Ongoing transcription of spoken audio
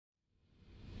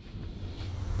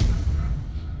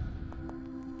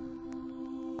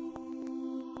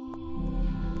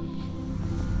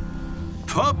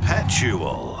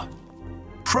Perpetual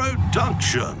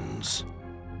Productions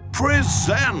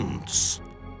presents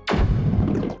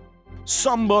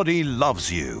Somebody Loves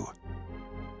You,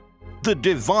 the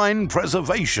divine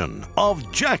preservation of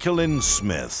Jacqulyn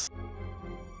Smith.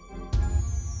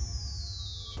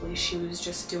 She was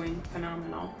just doing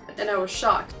phenomenal, and I was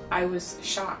shocked. I was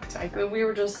shocked. We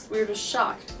were just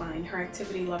shocked. Fine, her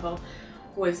activity level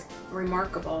was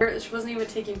remarkable. She wasn't even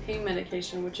taking pain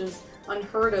medication, which is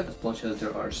unheard of. As much as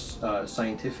there are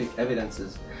scientific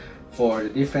evidences for the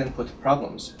different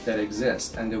problems that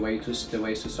exist and the ways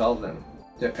to solve them,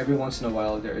 every once in a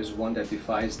while there is one that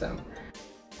defies them.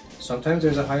 Sometimes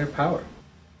there's a higher power.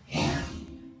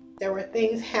 There were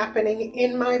things happening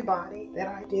in my body that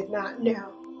I did not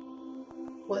know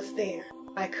was there.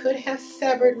 I could have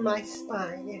severed my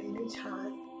spine at any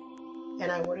time,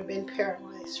 and I would have been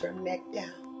paralyzed from neck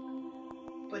down.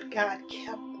 But God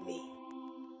kept me.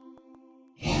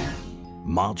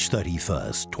 March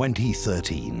 31st,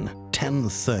 2013,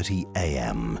 10:30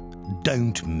 a.m.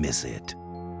 Don't miss it.